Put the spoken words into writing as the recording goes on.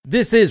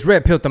This is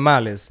Red Pill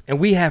Tamales, and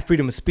we have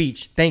freedom of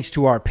speech thanks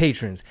to our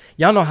patrons.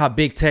 Y'all know how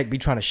big tech be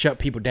trying to shut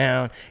people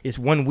down. It's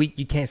 1 week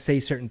you can't say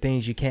certain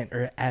things, you can't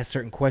ask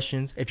certain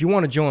questions. If you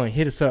want to join,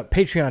 hit us up,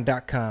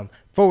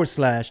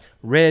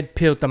 patreon.com/Red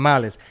Pill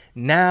Tamales.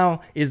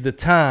 Now is the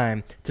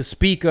time to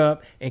speak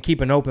up and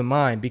keep an open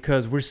mind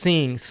because we're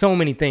seeing so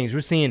many things. We're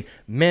seeing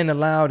men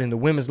allowed in the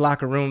women's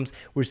locker rooms.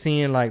 We're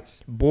seeing like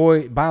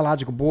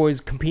biological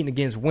boys competing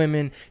against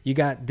women. You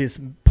got this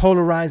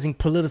polarizing,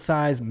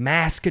 politicized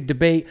mask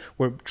debate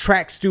where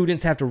track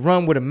students have to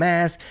run with a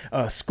mask,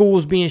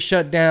 schools being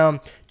shut down,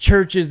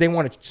 churches, they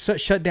want to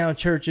shut down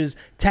churches,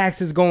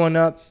 taxes going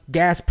up,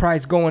 gas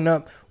price going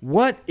up.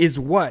 What is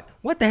what?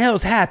 What the hell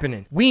is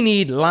happening? We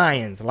need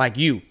lions like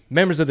you,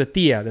 members of the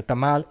TIA, the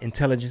Tamal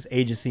Intelligence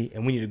Agency,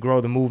 and we need to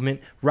grow the movement.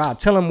 Rob,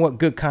 tell them what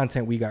good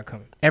content we got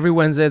coming. Every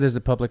Wednesday, there's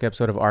a public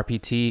episode of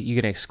RPT. You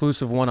get an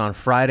exclusive one on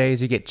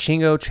Fridays. You get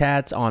Chingo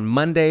chats on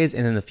Mondays.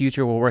 And in the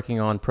future, we're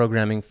working on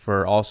programming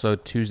for also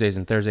Tuesdays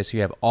and Thursdays. So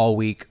you have all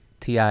week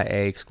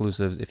TIA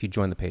exclusives if you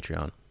join the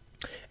Patreon.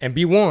 And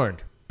be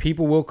warned,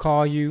 people will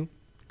call you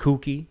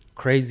kooky,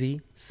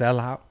 crazy,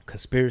 sellout,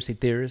 conspiracy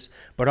theorists.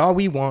 But all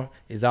we want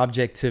is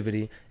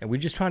objectivity. And we're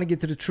just trying to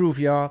get to the truth,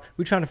 y'all.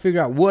 We're trying to figure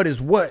out what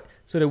is what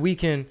so that we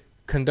can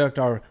conduct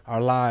our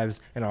lives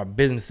and our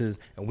businesses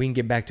and we can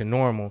get back to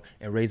normal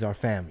and raise our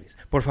families.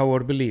 Por favor,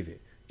 believe it.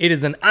 It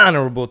is an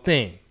honorable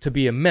thing to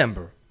be a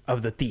member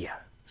of the TIA.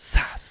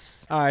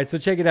 Sas. All right, so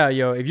check it out,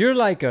 yo. If you're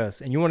like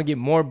us and you want to get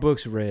more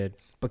books read,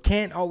 but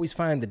can't always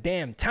find the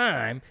damn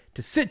time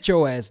to sit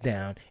your ass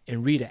down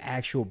and read an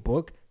actual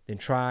book, then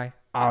try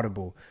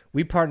Audible.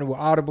 We partner with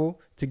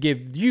Audible to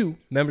give you,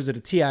 members of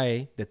the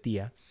TIA, the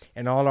TIA,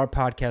 and all our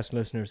podcast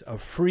listeners, a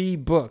free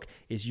book.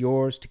 It's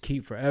yours to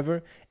keep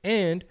forever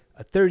and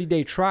a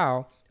 30-day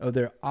trial of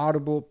their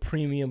Audible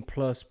Premium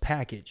Plus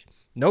package.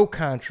 No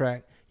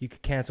contract. You can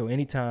cancel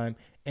anytime,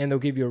 and they'll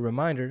give you a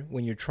reminder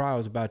when your trial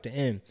is about to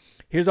end.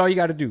 Here's all you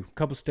got to do. A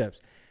couple steps.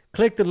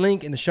 Click the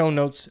link in the show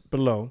notes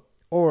below,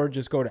 or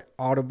just go to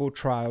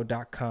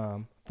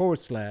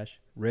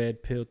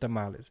audibletrial.com/Red Pill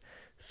Tamales.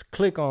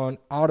 Click on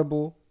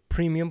Audible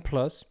Premium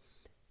Plus,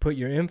 put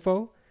your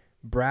info,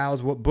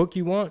 browse what book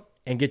you want,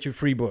 and get your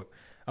free book.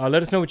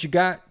 Let us know what you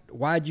got.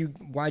 Why'd you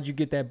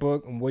get that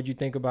book, and what'd you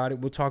think about it?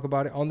 We'll talk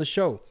about it on the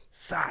show.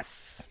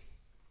 Sas.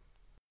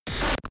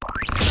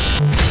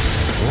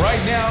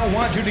 Right now, I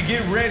want you to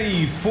get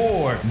ready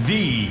for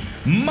the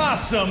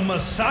Masa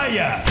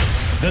Messiah,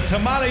 the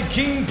Tamale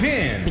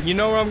Kingpin. You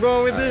know where I'm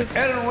going with this?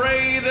 El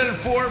Rey del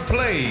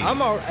Foreplay.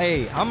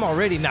 I'm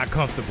already not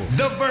comfortable.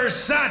 The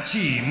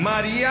Versace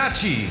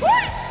Mariachi.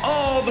 What?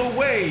 All the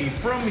way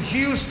from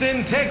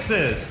Houston,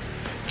 Texas.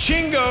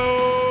 Chingo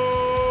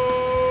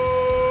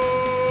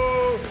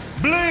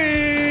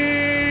Bling.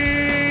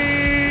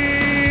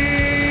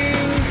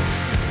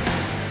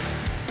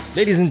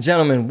 Ladies and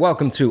gentlemen,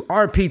 welcome to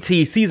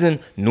RPT season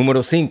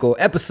numero 5,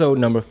 episode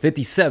number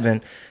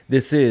 57.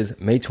 This is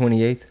May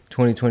 28th,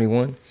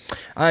 2021.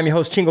 I'm your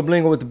host, Chingo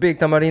Blingo with the Big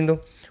Tamarindo.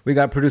 We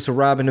got producer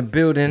Rob in the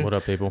building. What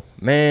up, people?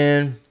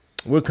 Man,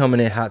 we're coming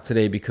in hot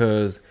today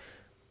because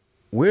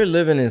we're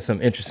living in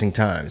some interesting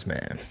times,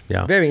 man.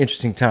 Yeah. Very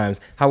interesting times.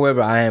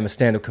 However, I am a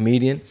stand-up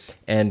comedian,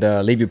 and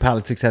leave your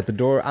politics at the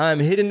door. I'm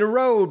hitting the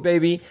road,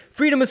 baby.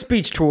 Freedom of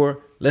Speech Tour.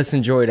 Let's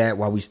enjoy that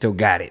while we still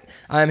got it.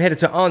 I'm headed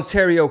to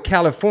Ontario,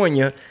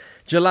 California,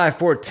 July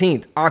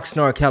 14th,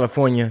 Oxnard,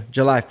 California,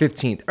 July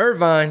 15th,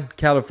 Irvine,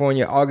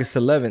 California, August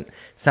 11th,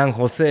 San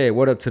Jose,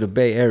 what up to the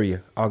Bay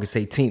Area, August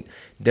 18th,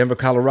 Denver,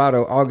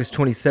 Colorado, August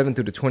 27th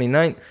through the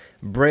 29th,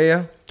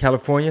 Brea,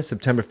 California,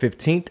 September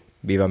 15th,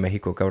 Viva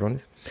Mexico,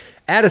 cabrones,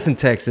 Addison,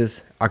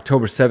 Texas,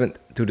 October 7th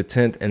through the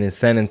 10th, and then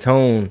San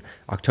Antonio,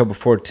 October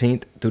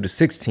 14th through the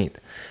 16th.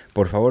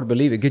 Por favor,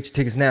 believe it. Get your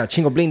tickets now.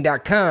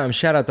 ChingoBling.com.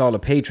 Shout out to all the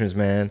patrons,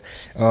 man.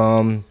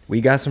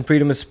 We got some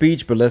freedom of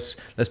speech, but let's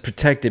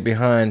protect it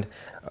behind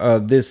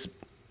this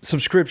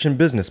subscription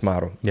business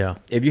model. Yeah.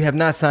 If you have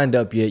not signed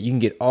up yet, you can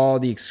get all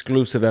the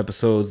exclusive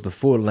episodes, the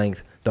full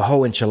length, the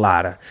whole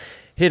enchilada.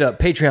 Hit up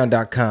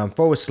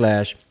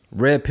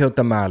patreon.com/Red Pill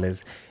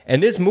Tamales.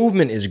 And this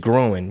movement is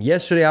growing.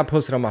 Yesterday, I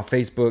posted on my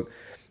Facebook.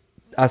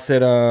 I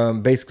said,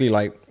 basically,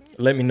 like,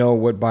 let me know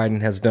what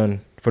Biden has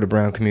done for the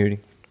brown community.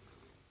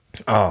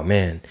 Oh,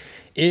 man.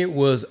 It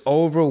was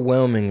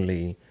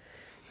overwhelmingly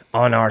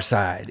on our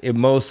side. It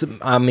was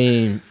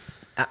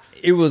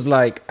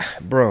like,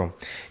 bro,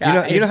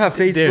 you know how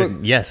Facebook...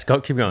 Dude, yes,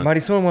 keep going.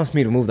 Marisol wants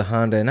me to move the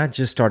Honda, and I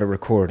just started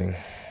recording.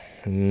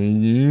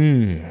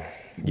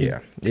 Yeah,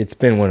 it's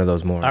been one of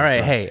those mornings. All right,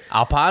 bro. hey,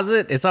 I'll pause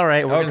it. It's all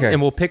right. Okay.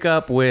 And we'll pick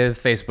up with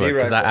Facebook Be right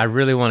because back. I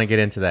really want to get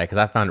into that because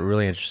I found it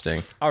really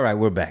interesting. All right,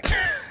 we're back.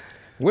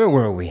 Where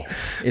were we?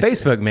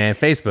 Facebook, man,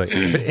 Facebook.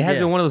 But it has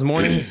been one of those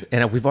mornings,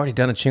 and we've already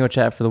done a Chingo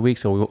chat for the week,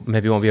 so we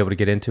maybe won't be able to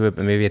get into it,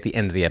 but maybe at the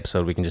end of the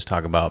episode, we can just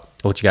talk about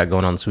what you got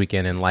going on this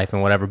weekend in life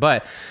and whatever.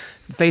 But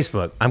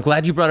Facebook, I'm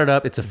glad you brought it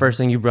up. It's the first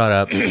thing you brought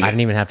up. I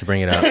didn't even have to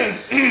bring it up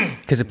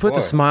because it puts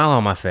a smile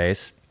on my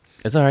face.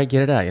 It's all right,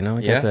 get it out, you know?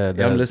 Yeah,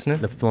 I'm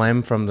listening. The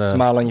phlegm from the...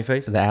 Smile on your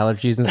face. The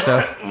allergies and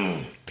stuff.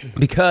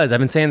 Because I've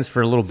been saying this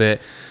for a little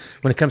bit.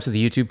 When it comes to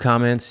the YouTube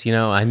comments,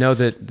 I know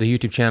that the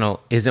YouTube channel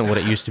isn't what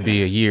it used to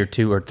be a year,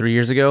 2 or 3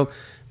 years ago,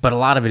 but a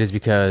lot of it is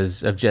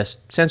because of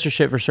just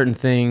censorship for certain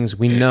things.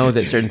 We know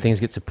that certain things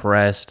get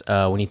suppressed.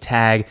 When you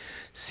tag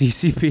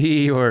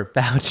CCP or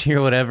Fauci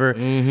or whatever,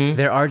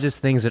 there are just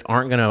things that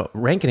aren't going to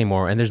rank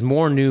anymore. And there's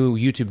more new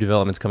YouTube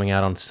developments coming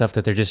out on stuff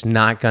that they're just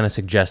not going to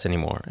suggest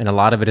anymore. And a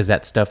lot of it is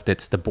that stuff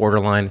that's the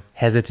borderline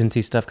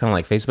hesitancy stuff, kind of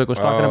like Facebook was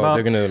talking about.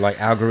 They're going to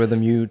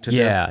algorithm you to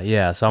death.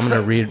 Yeah. So I'm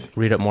going to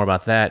read up more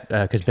about that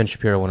because Ben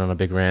Shapiro went on a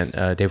big rant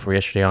day before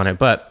yesterday on it.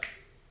 But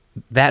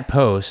that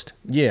post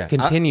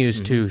continues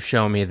to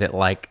show me that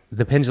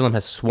the pendulum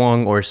has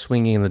swung or is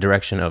swinging in the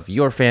direction of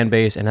your fan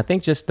base, and I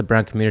think just the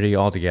brown community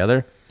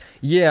altogether.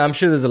 Yeah, I'm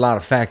sure there's a lot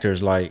of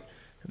factors. Like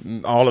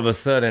all of a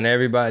sudden,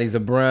 everybody's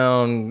a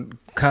brown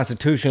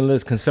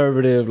constitutionalist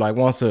conservative.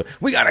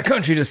 We got a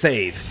country to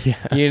save.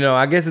 Yeah.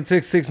 I guess it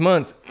took 6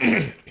 months,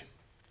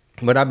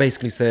 but I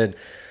basically said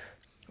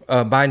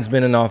Biden's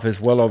been in office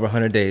well over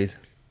 100 days.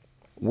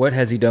 What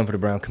has he done for the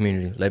brown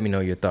community? Let me know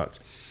your thoughts.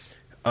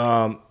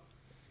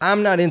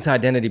 I'm not into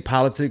identity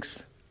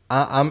politics.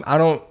 I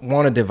don't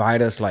want to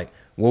divide us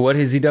what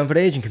has he done for the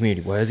Asian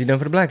community? What has he done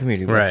for the black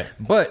community? Right.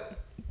 But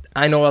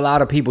I know a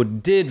lot of people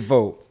did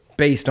vote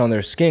based on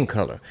their skin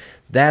color.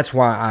 That's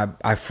why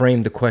I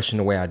framed the question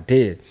the way I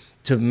did,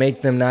 to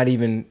make them not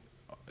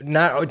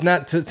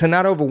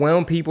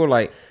overwhelm people.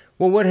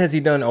 What has he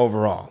done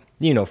overall?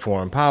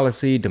 Foreign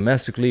policy,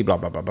 domestically, blah,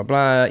 blah, blah, blah,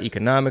 blah,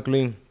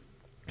 economically.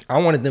 I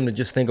wanted them to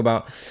just think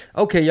about,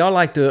 okay, y'all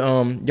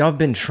y'all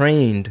been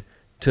trained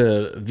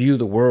to view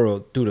the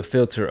world through the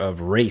filter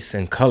of race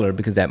and color,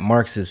 because that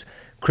Marxist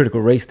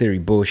critical race theory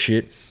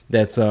bullshit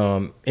that's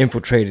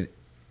infiltrated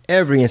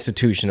every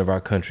institution of our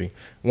country.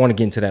 I want to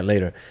get into that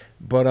later.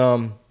 But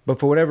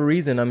for whatever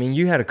reason,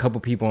 you had a couple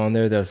people on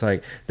there that's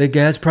like, the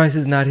gas price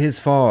is not his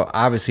fault.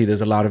 Obviously,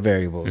 there's a lot of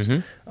variables.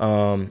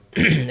 And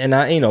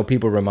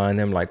people remind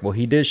them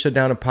he did shut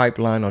down a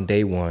pipeline on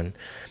day one.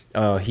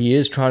 He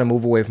is trying to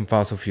move away from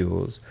fossil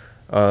fuels.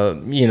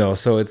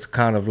 So it's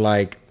kind of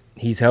like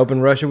he's helping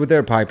Russia with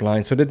their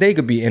pipeline so that they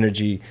could be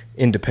energy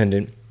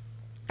independent.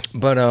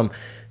 But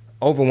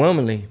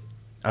overwhelmingly,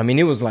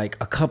 it was a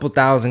couple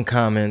thousand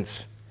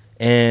comments.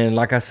 And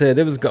like I said,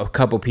 there was a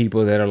couple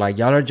people that are like,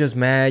 y'all are just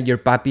mad. You're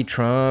Papi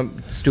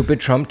Trump, stupid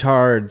Trump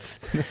tards.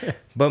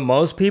 But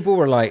most people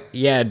were like,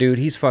 yeah, dude,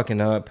 he's fucking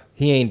up.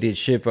 He ain't did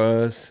shit for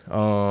us.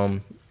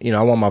 I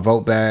want my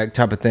vote back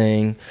type of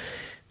thing.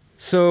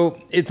 So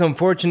it's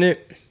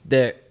unfortunate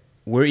that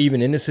we're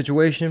even in this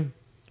situation.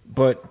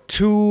 But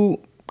two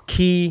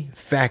key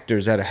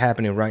factors that are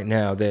happening right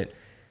now that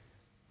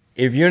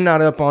if you're not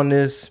up on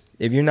this,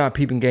 if you're not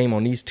peeping game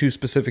on these two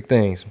specific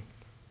things,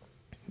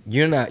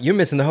 you're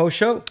missing the whole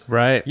show.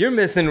 Right. You're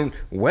missing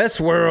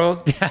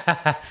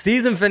Westworld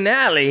season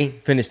finale.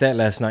 Finished that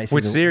last night.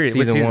 Which series?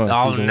 Season 1.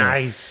 Oh, season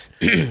nice.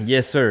 1.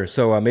 Yes, sir.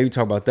 So maybe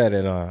talk about that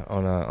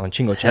on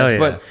Chingo Chats.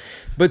 Yeah.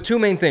 But two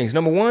main things.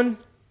 Number one,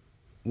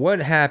 what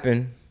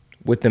happened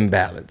with them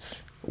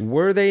ballots?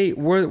 Were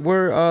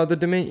the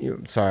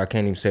Dominion? Sorry, I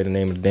can't even say the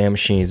name of the damn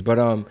machines.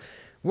 But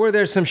were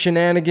there some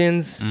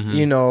shenanigans?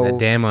 That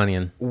damn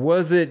onion.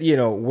 Was it?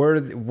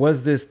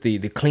 Was this the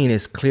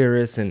cleanest,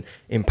 clearest, and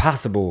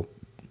impossible?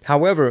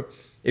 However,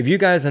 if you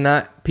guys are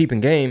not peeping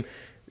game,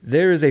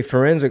 there is a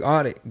forensic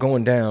audit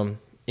going down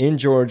in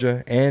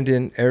Georgia and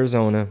in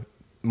Arizona.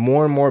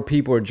 More and more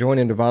people are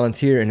joining to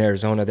volunteer in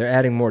Arizona. They're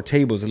adding more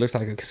tables. It looks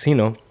like a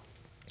casino,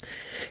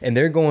 and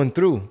they're going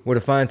through with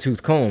a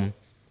fine-tooth comb,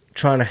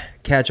 trying to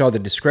catch all the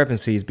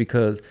discrepancies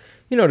because,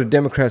 the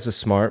Democrats are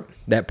smart.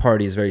 That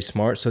party is very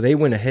smart. So they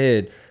went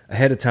ahead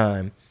of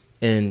time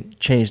and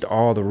changed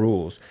all the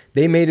rules.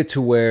 They made it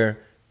to where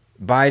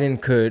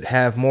Biden could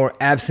have more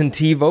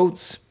absentee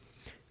votes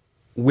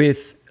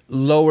with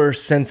lower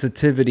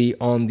sensitivity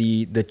on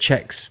the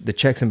checks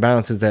and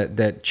balances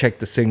that check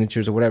the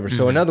signatures or whatever.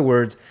 So in other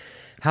words,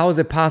 how is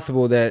it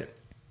possible that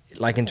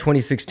in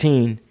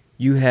 2016,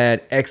 you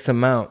had X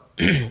amount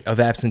of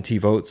absentee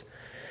votes,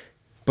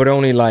 but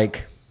only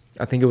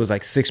I think it was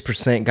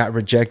 6% got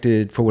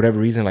rejected for whatever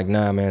reason.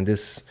 Nah, man,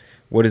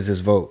 what is this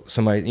vote?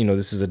 Somebody,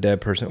 this is a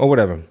dead person or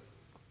whatever.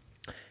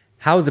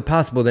 How is it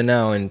possible that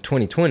now in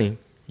 2020,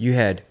 you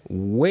had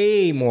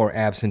way more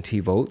absentee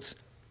votes,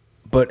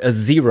 but a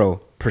 0%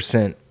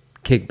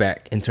 kickback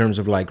in terms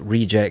of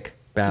reject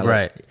ballot?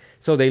 Right.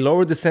 So they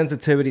lowered the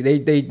sensitivity.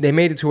 They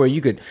made it to where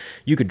you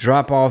could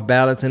drop off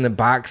ballots in a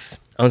box,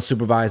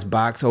 unsupervised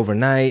box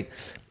overnight.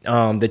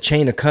 The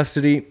chain of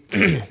custody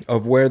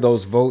of where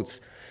those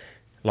votes,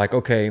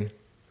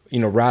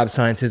 Rob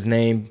signs his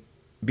name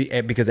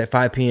because at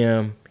 5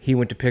 p.m. he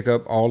went to pick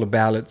up all the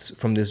ballots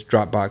from this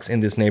drop box in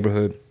this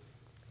neighborhood.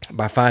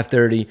 By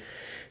 5:30,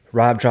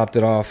 Rob dropped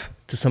it off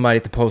to somebody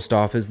at the post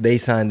office. They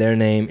signed their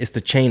name. It's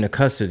the chain of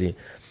custody.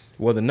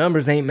 Well, the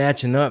numbers ain't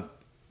matching up.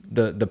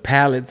 The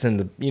pallets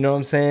and you know what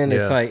I'm saying?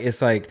 Yeah.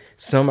 It's like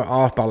some are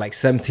off by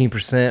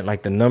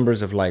 17%. The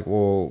numbers of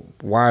well,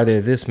 why are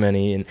there this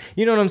many? And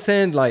you know what I'm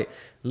saying?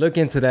 Look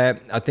into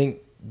that. I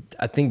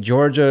think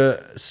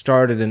Georgia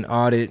started an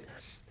audit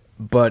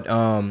But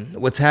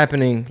what's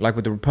happening, like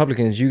with the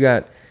Republicans, you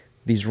got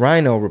these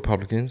rhino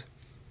Republicans,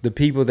 the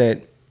people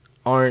that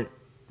aren't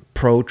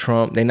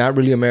pro-Trump. They're not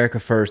really America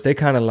first. They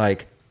kind of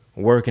like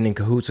working in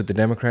cahoots with the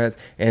Democrats.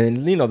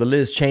 And, you know, the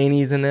Liz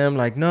Cheneys and them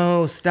like,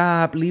 no,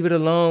 stop, leave it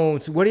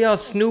alone. So what are y'all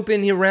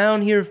snooping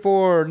around here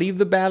for? Leave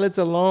the ballots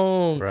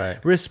alone.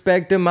 Right.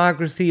 Respect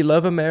democracy,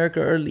 love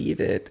America, or leave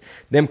it.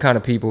 Them kind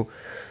of people,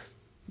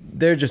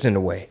 they're just in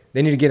the way.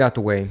 They need to get out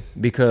the way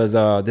because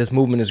this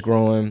movement is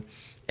growing.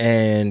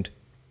 And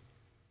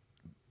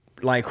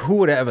like, who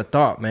would have ever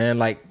thought, man?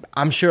 Like,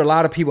 I'm sure a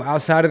lot of people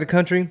outside of the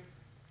country,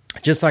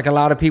 just like a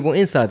lot of people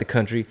inside the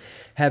country,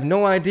 have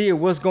no idea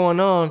what's going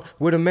on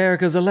with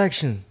America's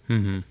election.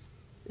 Mm-hmm.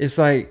 It's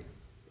like,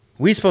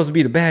 we supposed to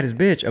be the baddest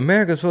bitch.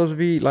 America's supposed to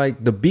be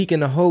like the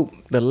beacon of hope,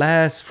 the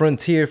last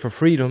frontier for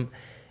freedom.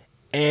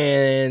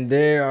 And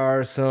there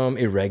are some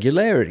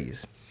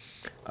irregularities.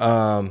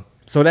 So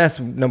that's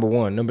number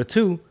one. Number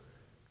two,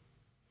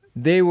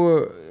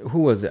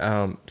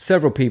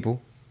 several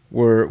people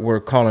were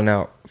calling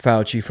out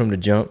Fauci from the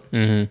jump,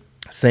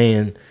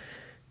 saying,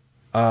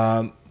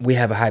 we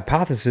have a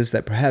hypothesis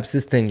that perhaps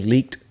this thing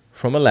leaked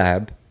from a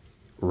lab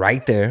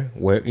right there,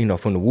 where, you know,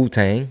 from the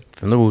Wu-Tang.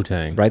 From the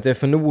Wu-Tang. Right there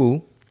from the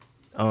Wu.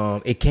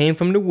 It came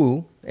from the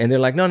Wu. And they're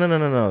like,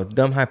 no,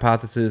 dumb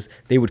hypothesis.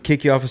 They would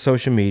kick you off of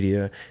social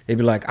media. They'd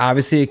be like,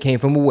 obviously it came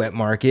from a wet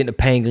market, a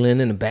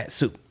pangolin, and a bat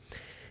soup.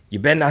 You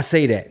better not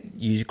say that,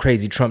 you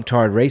crazy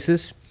Trump-tard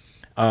racist.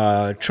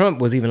 Trump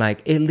was even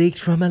like, it leaked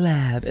from a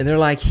lab. And they're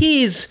like,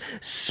 he's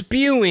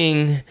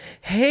spewing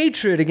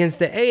hatred against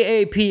the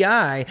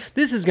AAPI.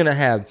 This is going to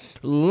have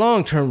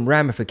long-term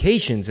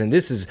ramifications, and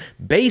this is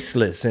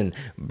baseless, and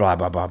blah,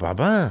 blah, blah, blah,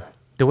 blah.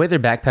 The way they're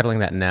backpedaling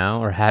that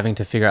now or having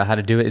to figure out how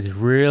to do it is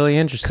really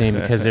interesting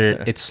because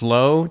it's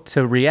slow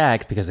to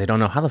react because they don't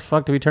know how the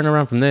fuck do we turn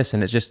around from this.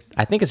 And it's just,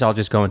 I think it's all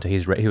just going to he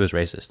was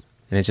racist.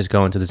 And it's just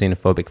going to the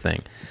xenophobic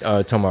thing.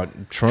 Talking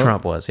about Trump?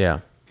 Trump was,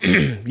 yeah.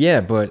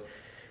 Yeah, but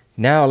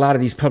now a lot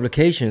of these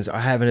publications are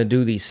having to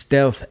do these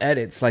stealth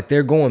edits. Like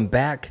they're going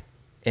back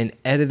and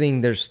editing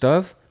their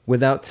stuff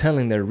without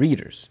telling their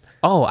readers.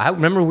 Oh, I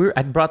remember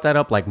I brought that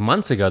up like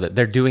months ago that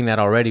they're doing that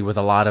already with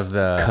a lot of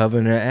the...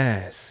 Covering their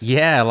ass.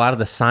 Yeah, a lot of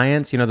the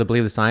science, the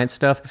believe the science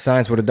stuff.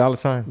 Science with a dollar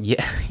sign?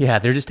 Yeah,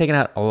 they're just taking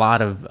out a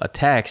lot of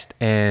text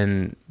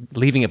and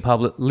leaving it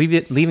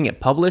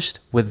published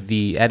with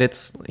the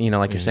edits,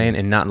 like you're saying,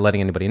 and not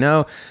letting anybody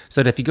know.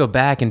 So that if you go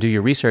back and do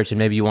your research and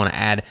maybe you want to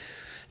add,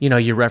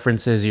 your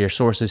references or your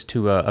sources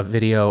to a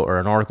video or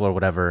an article or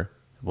whatever...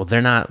 Well,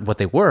 they're not what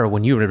they were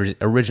when you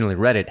originally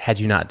read it. Had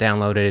you not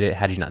downloaded it,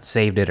 had you not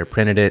saved it or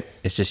printed it,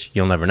 it's just,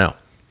 you'll never know.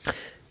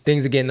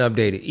 Things are getting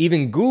updated.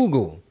 Even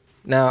Google.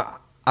 Now,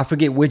 I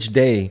forget which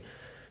day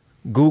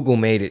Google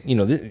made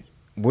it.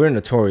 We're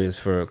notorious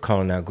for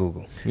calling out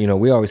Google.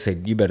 We always say,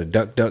 you better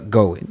duck,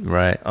 go it.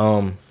 Right.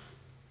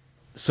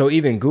 So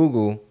even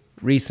Google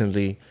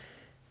recently,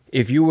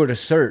 if you were to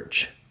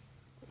search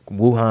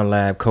Wuhan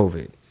lab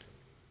COVID,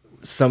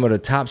 some of the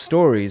top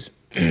stories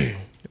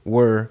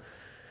were...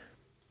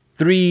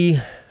 3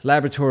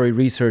 laboratory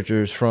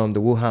researchers from the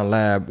Wuhan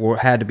lab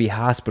had to be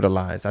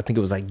hospitalized. I think it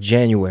was like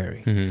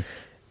January,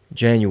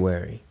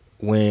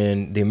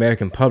 when the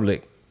American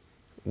public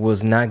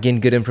was not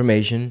getting good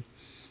information.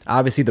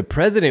 Obviously, the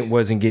president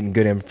wasn't getting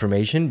good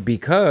information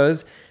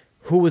because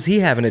who was he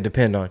having to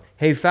depend on?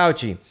 Hey,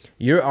 Fauci,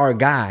 you're our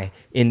guy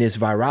in this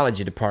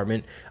virology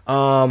department.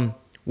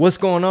 What's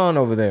going on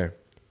over there?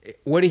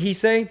 What did he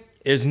say?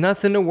 There's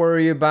nothing to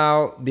worry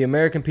about. The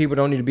American people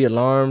don't need to be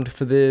alarmed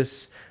for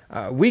this.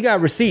 We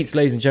got receipts,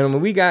 ladies and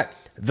gentlemen. We got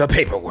the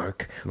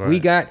paperwork. Right. We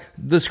got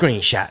the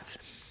screenshots.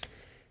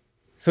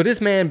 So this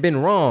man been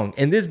wrong,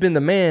 and this been the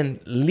man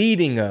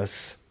leading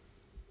us.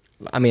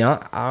 I mean,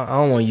 I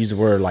don't want to use the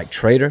word like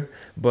traitor,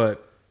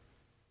 but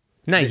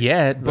not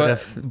yet.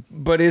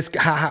 But it's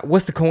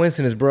what's the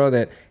coincidence, bro?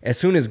 That as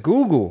soon as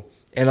Google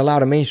and a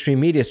lot of mainstream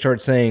media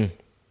start saying,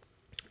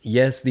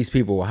 yes, these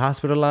people were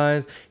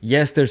hospitalized.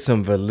 Yes, there's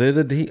some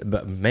validity,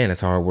 but man,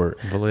 it's a hard word.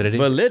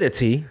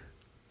 Validity.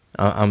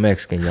 I'm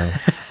Mexican, y'all.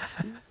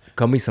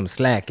 Cut me some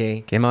slack,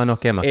 eh? Quema no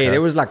quema. Hey,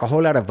 there was like a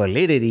whole lot of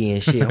validity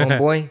and shit,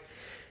 homeboy.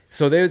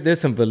 So there's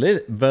some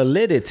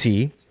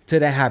validity to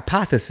that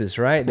hypothesis,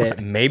 right?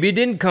 That maybe it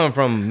didn't come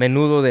from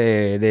menudo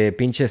de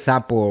pinche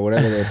sapo or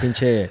whatever, de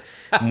pinche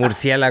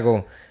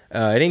murciélago.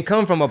 It didn't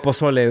come from a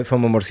pozole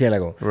from a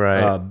murciélago.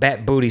 Right.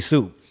 Bat booty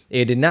soup.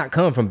 It did not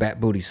come from bat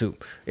booty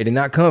soup. It did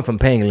not come from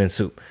pangolin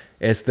soup.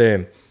 It's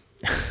the...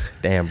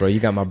 Damn, bro, you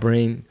got my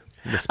brain...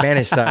 The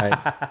Spanish side.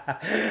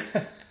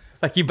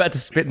 Like you about to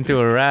spit into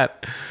a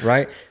rap.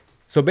 Right?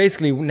 So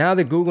basically, now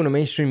that Google and the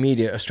mainstream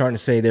media are starting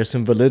to say there's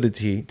some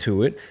validity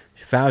to it,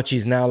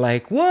 Fauci's now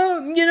like, well,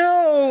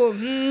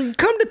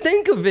 come to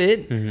think of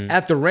it,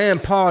 after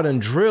Rand Paul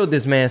and drilled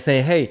this man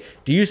saying, hey,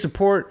 do you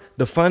support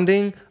the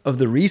funding of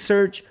the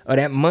research of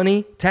that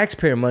money,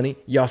 taxpayer money,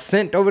 y'all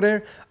sent over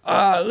there?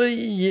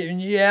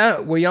 Yeah.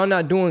 Well, y'all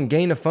not doing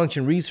gain of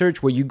function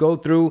research where you go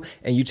through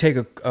and you take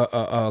a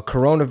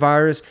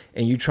coronavirus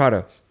and you try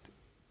to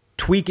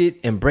tweak it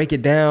and break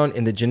it down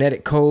in the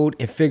genetic code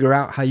and figure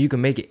out how you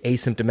can make it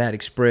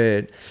asymptomatic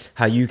spread,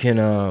 how you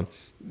can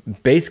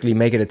basically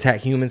make it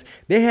attack humans.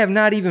 They have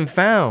not even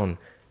found,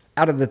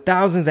 out of the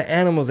thousands of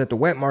animals at the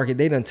wet market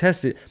they done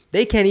tested,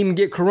 they can't even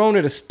get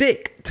corona to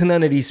stick to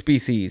none of these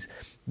species.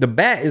 The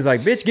bat is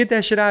like, bitch, get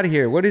that shit out of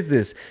here. What is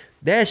this?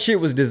 That shit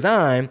was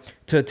designed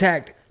to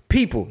attack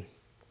people.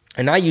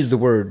 And I use the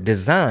word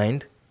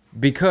designed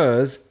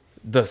because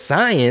the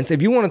science, if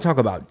you want to talk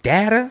about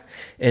data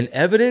and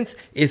evidence,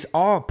 it's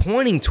all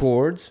pointing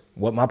towards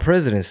what my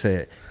president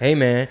said. Hey,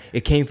 man,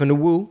 it came from the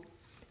Wu.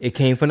 It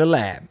came from the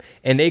lab.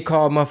 And they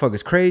called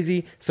motherfuckers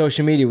crazy.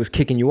 Social media was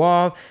kicking you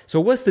off.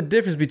 So what's the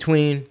difference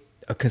between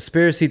a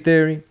conspiracy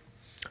theory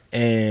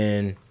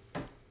and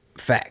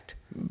fact?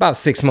 About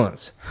 6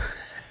 months.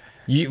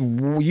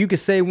 You could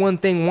say one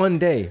thing one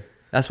day.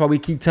 That's why we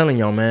keep telling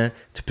y'all, man,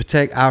 to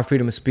protect our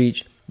freedom of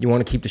speech. You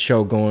want to keep the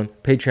show going,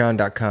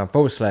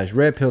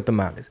 patreon.com/Red Pill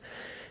Tamales.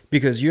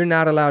 Because you're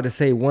not allowed to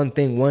say one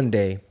thing one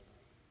day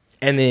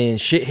and then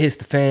shit hits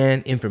the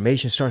fan,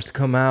 information starts to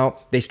come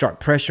out, they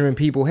start pressuring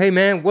people. Hey,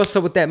 man, what's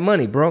up with that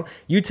money, bro?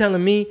 You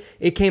telling me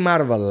it came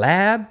out of a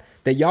lab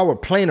that y'all were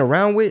playing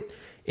around with?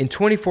 In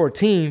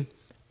 2014,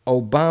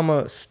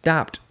 Obama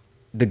stopped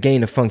the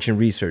gain of function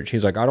research.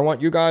 He's like, I don't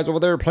want you guys over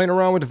there playing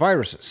around with the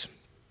viruses.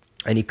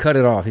 And he cut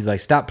it off. He's like,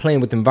 stop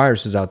playing with them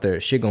viruses out there.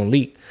 Shit gonna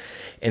leak.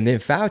 And then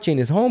Fauci and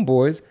his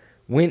homeboys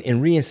went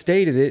and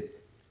reinstated it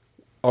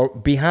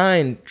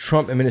behind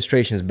Trump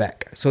administration's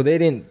back. So they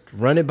didn't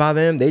run it by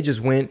them. They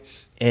just went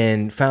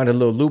and found a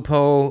little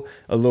loophole,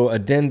 a little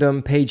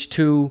addendum, page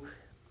 2,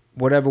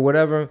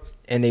 whatever,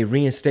 and they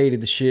reinstated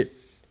the shit.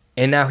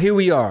 And now here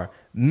we are.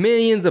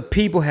 Millions of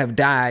people have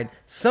died.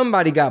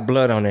 Somebody got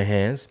blood on their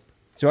hands.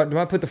 So do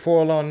I put the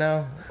foil on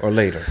now or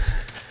later?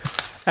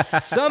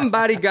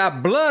 Somebody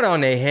got blood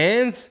on their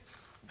hands.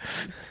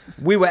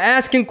 We were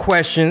asking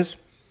questions.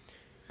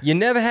 You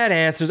never had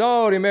answers.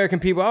 Oh, the American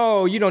people,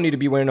 oh, you don't need to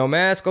be wearing no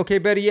mask. Okay,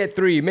 better yet,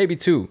 3, maybe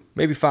 2,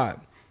 maybe 5.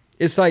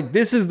 It's like,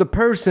 this is the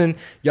person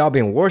y'all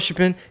been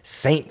worshiping,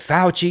 Saint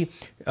Fauci.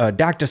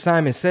 Dr.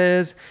 Simon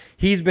Says.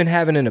 He's been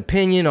having an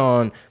opinion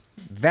on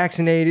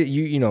vaccinated,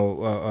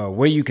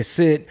 where you could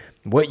sit,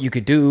 what you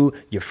could do,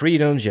 your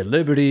freedoms, your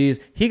liberties.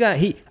 He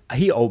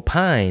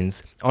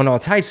opines on all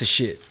types of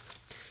shit.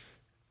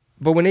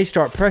 But when they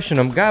start pressuring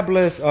him, God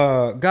bless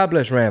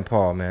Rand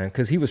Paul, man,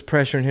 because he was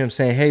pressuring him,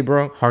 saying, "Hey,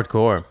 bro,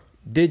 hardcore.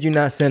 Did you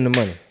not send the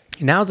money?"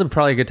 Now's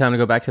probably a good time to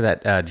go back to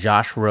that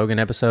Josh Rogan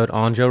episode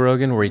on Joe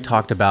Rogan, where he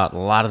talked about a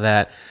lot of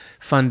that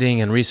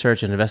funding and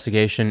research and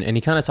investigation, and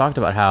he kind of talked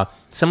about how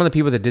some of the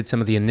people that did some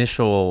of the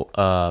initial,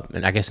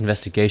 and I guess,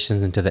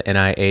 investigations into the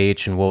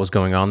NIH and what was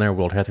going on there,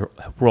 World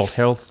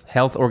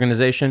Health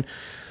Organization,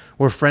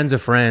 we're friends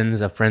of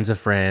friends of friends of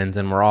friends,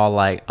 and we're all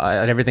like,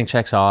 everything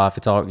checks off.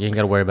 It's all, you ain't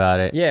got to worry about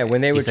it. Yeah,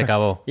 when they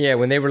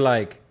were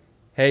like,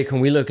 hey, can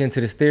we look into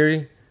this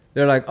theory?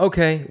 They're like,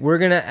 okay, we're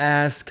going to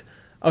ask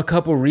a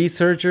couple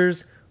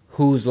researchers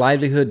whose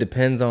livelihood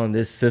depends on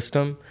this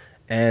system,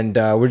 and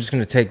we're just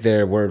going to take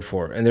their word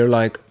for it. And they're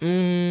like,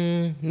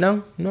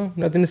 no,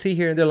 nothing to see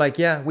here. They're like,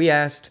 yeah, we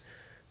asked.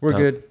 We're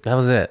good. That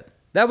was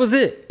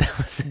it.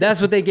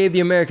 That's what they gave the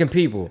American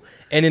people.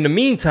 And in the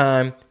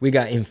meantime, we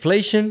got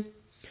inflation.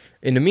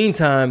 In the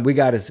meantime, we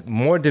got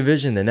more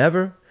division than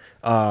ever.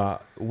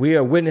 We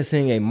are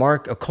witnessing a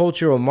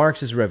cultural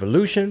Marxist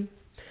revolution.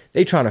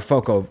 They trying to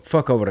fuck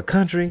over the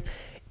country.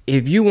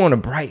 If you want a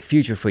bright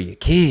future for your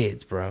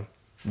kids, bro,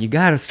 you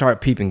got to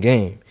start peeping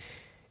game.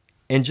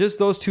 And just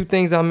those 2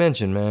 things I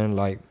mentioned, man,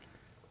 like,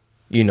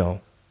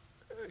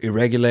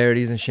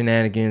 irregularities and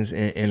shenanigans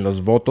in los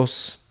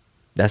votos,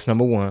 that's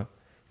number 1.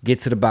 Get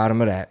to the bottom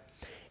of that.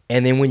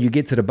 And then when you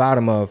get to the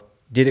bottom of,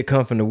 did it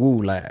come from the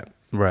Wu lab?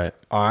 Right.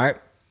 All right.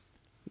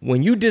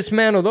 When you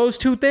dismantle those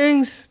 2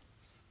 things,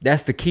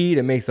 that's the key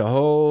that makes the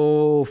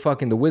whole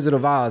fucking the Wizard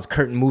of Oz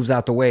curtain moves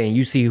out the way, and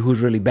you see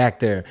who's really back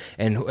there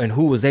and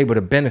who was able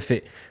to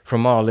benefit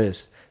from all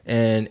this.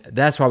 And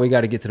that's why we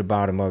got to get to the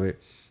bottom of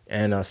it.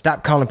 And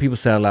stop calling people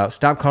sellouts.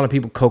 Stop calling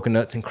people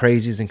coconuts and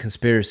crazies and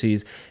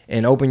conspiracies.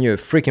 And open your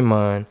freaking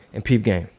mind and peep game.